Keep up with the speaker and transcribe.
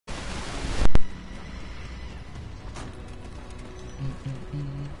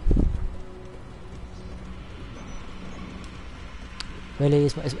Really,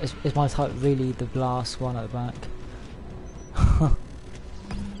 is my type really the last one at the back?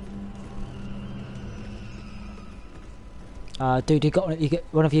 Dude,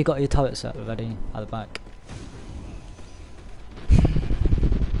 one of you got your turret set ready at the back.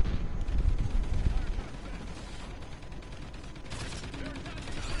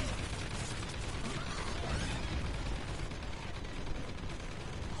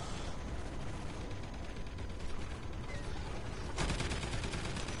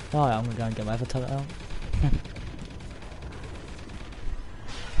 Alright, I'm gonna go and get my other turret out.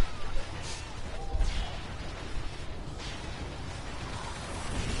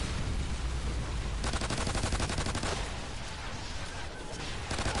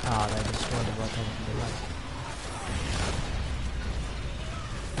 Ah, they destroyed the rock on the right.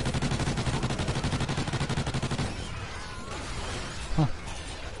 Huh.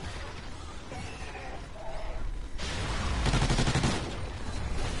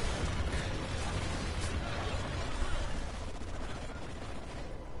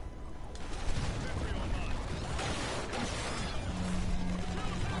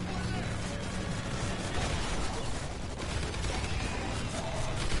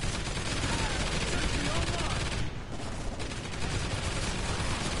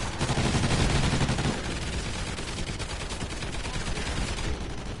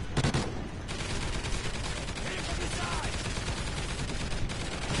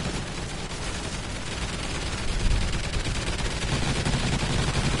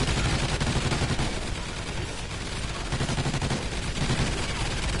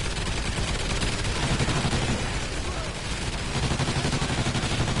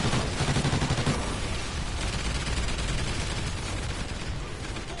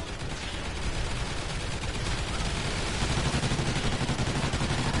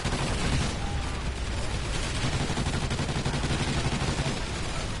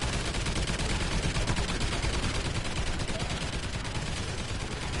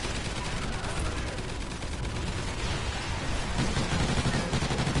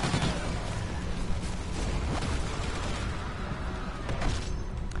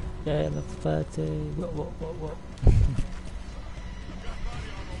 Yeah, the 30. What?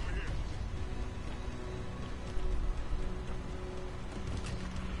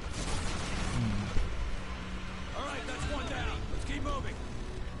 Alright, that's one down. Let's keep moving.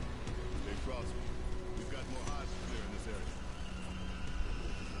 Hey, Cross. We've got more hives to clear in this area.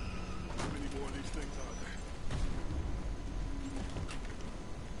 How many more of these things are there?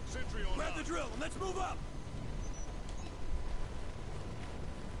 Sentry on. Grab the drill and let's move up.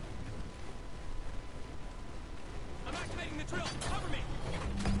 I'm activating the drill. Cover me.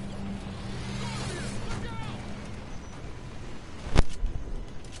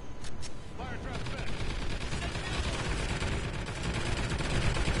 Fire trap set.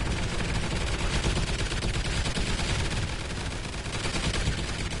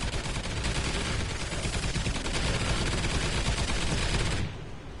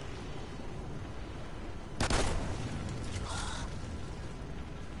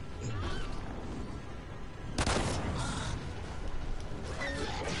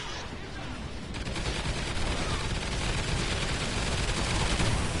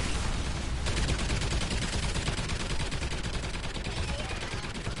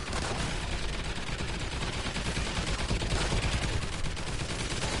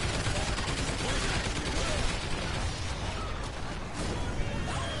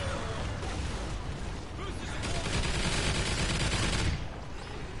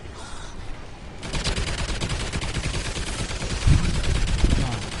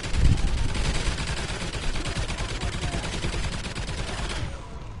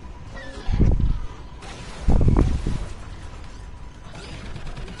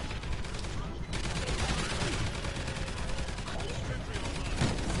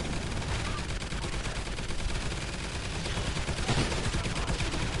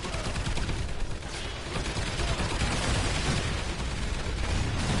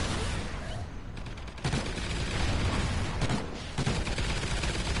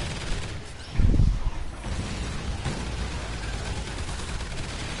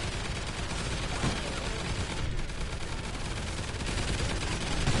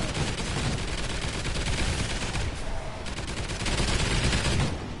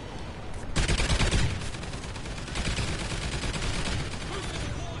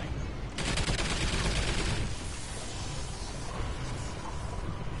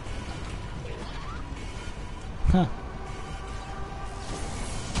 Huh.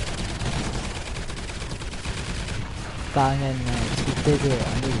 Banging, mate. You did it.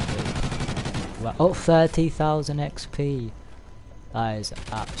 I knew you did. Well, oh, 30,000 XP. That is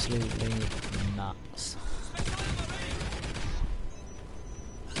absolutely nuts.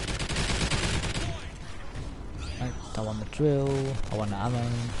 Nope, don't want the drill, I want the ammo.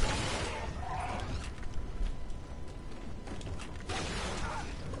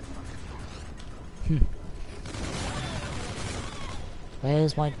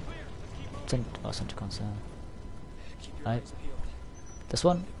 Where's my center console? Nope. This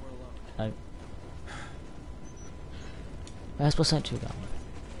one? Nope. Where's my sentry gun?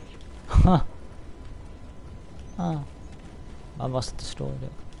 Huh. Oh. I must have destroyed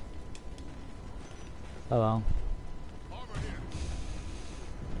it. Oh well.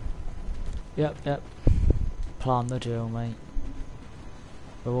 Yep. Plan the drill, mate.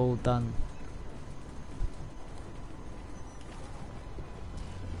 We're all done.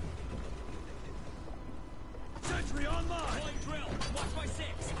 Sentry online. Drill. Watch my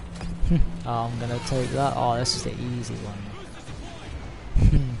 6. Oh, I'm gonna take that. Oh, this is the easy one.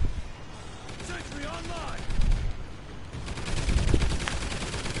 Sentry online.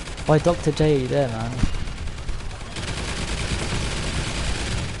 Why, Dr. J, are you there, man?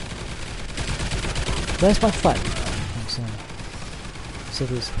 Where's my friend? I'm sorry.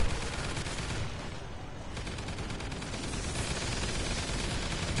 Civvies.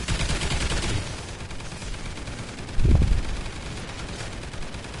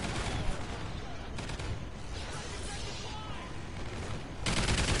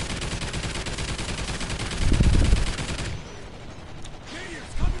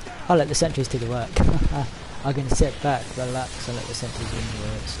 I'll let the sentries do the work. I'm going to sit back, relax, and let the sentries do the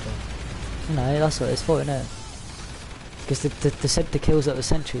work stuff. No, that's what it's for, isn't it? Because the kills that the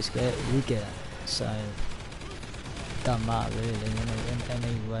sentries get, we get. So, it doesn't matter really in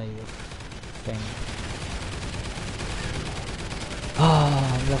any way of thing. Oh,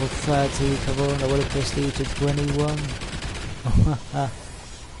 I'm level 30, come on, I will have prestige to 21.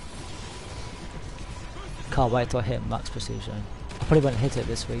 Can't wait till I hit max prestige though. I probably won't hit it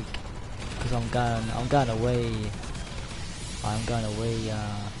this week because I'm going away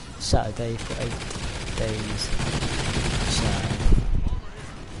Saturday for 8 days.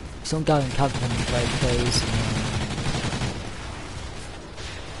 So I'm going camping for 8 days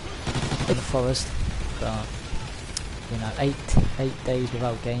in the forest. But you know, 8 days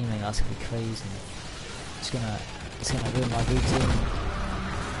without gaming, that's gonna be crazy. It's gonna ruin my routine.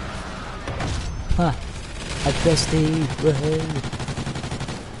 Huh. A bestie, woohoo!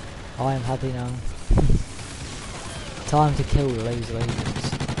 I am happy now. Time to kill the laser agents.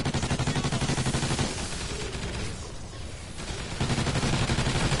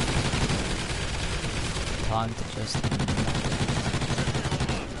 Time to just...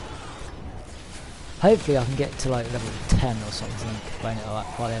 Hopefully I can get to like level 10 or something by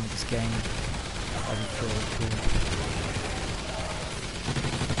the end of this game. That would be pretty cool.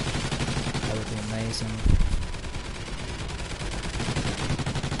 That would be amazing.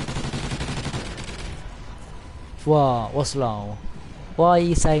 What? What's low? Why are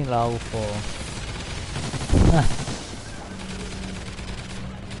you saying low for?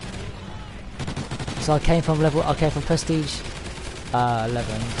 So I came from prestige 11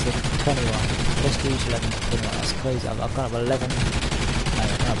 to 21. Prestige 11 to 21. That's crazy. I've gone up 11.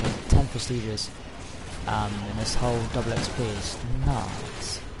 I've gone up 10 prestiges. In this whole double XP. It's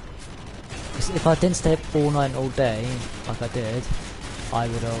nuts. Because if I didn't stay up all night all day like I did, I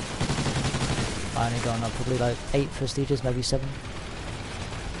would have. I only gone up probably like 8 prestiges, maybe 7.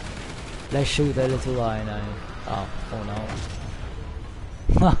 Let's shoot the little rhino. Oh, or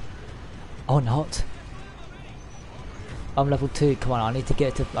not. Or not. I'm level 2. Come on, I need to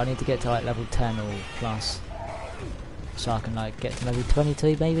get to like level 10 or plus, so I can like get to maybe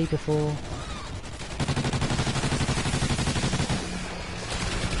 22 maybe before.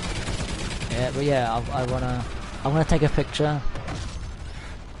 Yeah, but yeah, I wanna take a picture.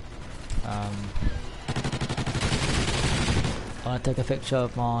 I want to take a picture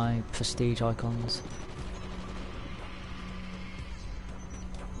of my prestige icons.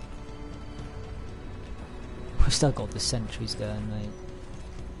 We've still got the sentries going, mate.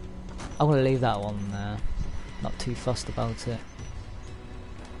 I'm going to leave that one there. Not too fussed about it.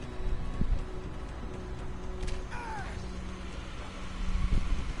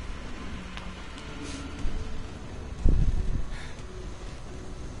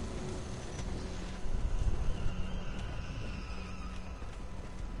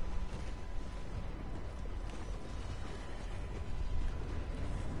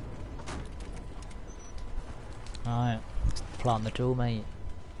 Alright, let's plant the drill, mate.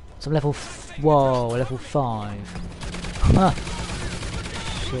 So I'm level level 5. Huh.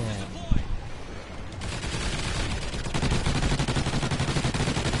 Shit.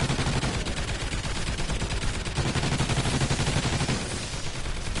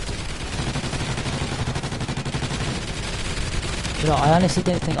 You know, I honestly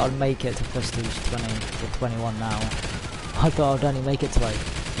didn't think I'd make it to Prestige 20 or 21 now. I thought I'd only make it to like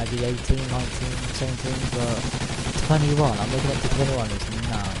maybe 18, 19, 17, but 21, I'm making it to 21 is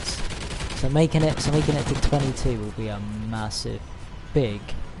nuts. So making it to 22 will be a massive, big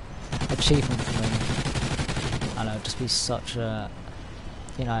achievement for me. And it'll just be such a,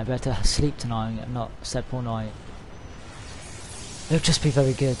 you know, I better sleep tonight and not sleep all night. It'll just be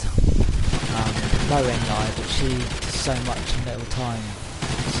very good. Knowing I've achieved so much in little time.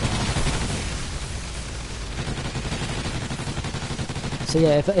 So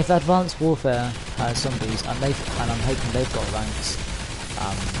yeah, if Advanced Warfare has zombies and I'm hoping they've got ranks,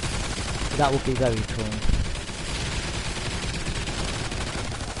 that would be very cool.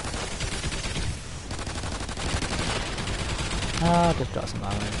 Ah, just got some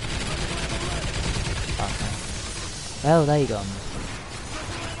ammo. Okay. Oh, there you go.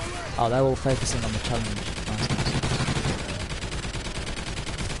 Oh, they're all focusing on the challenge. Nice, nice.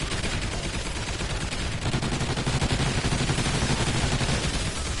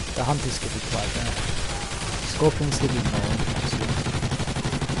 The hunters could be quite bad. Scorpions could be more, actually.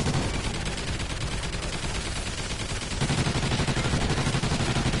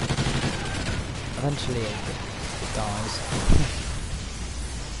 Eventually it dies.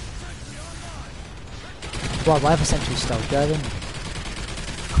 Wow, I have essentially stole going.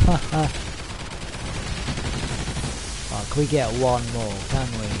 Oh, can we get one more? Can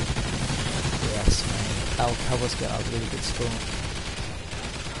we? Yes, mate. That'll help us get a really good score.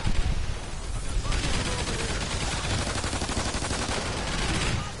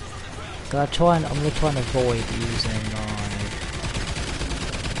 So I'm gonna try and avoid using my.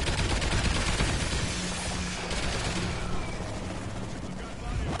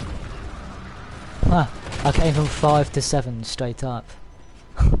 I came from 5 to 7 straight up.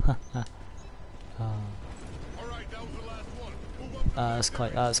 That's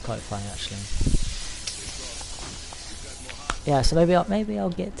quite funny actually. Yeah, so maybe I'll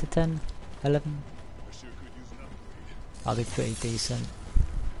get to 10, 11. I'll be pretty decent.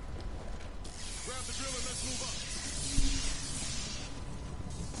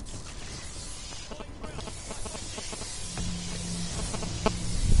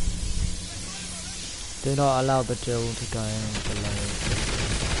 Do not allow the drill to go below.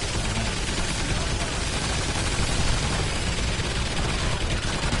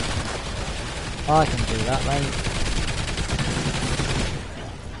 I can do that, mate.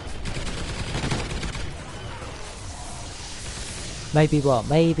 Maybe what?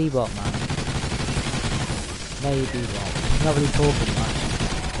 Maybe what, man? Maybe what? You're not really talking much.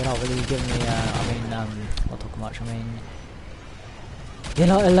 You're not really giving me, not talking much, I mean... You're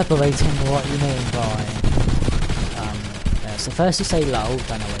not elaborating what you mean by... yeah, so first you say low,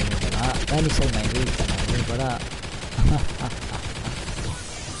 don't know what you mean by that. Then you say maybe, don't know what you mean by that.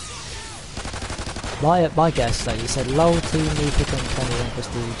 My guess, though, you said low to me picking 21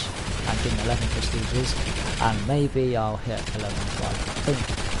 prestige and getting 11 prestiges, and maybe I'll hit 11, so I think.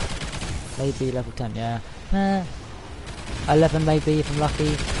 Maybe level 10, yeah. 11 maybe if I'm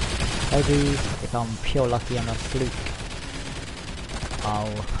lucky. Maybe if I'm pure lucky on a fluke,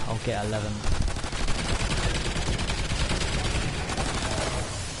 I'll get 11.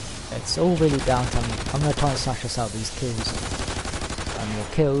 It's all really down to I'm gonna try and smash us out these kills. The more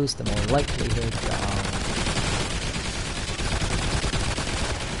kills, the more likelihood that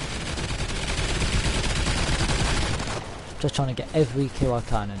just trying to get every kill I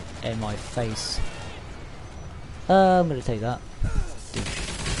can in my face. I'm gonna take that.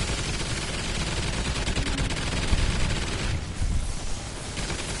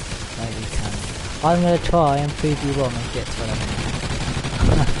 Maybe 10. I'm gonna try and prove you wrong and get to 11.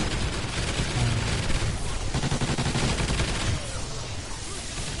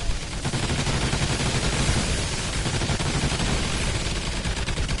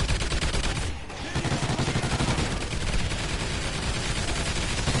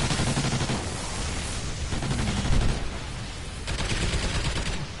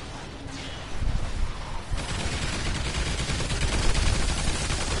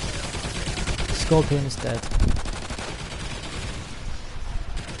 Scorpion is dead.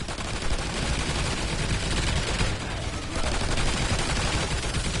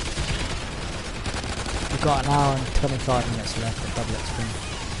 We've got an hour and 25 minutes left at double XP,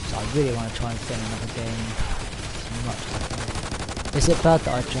 so I really want to try and fit in another game. Is it bad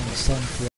that I drank 70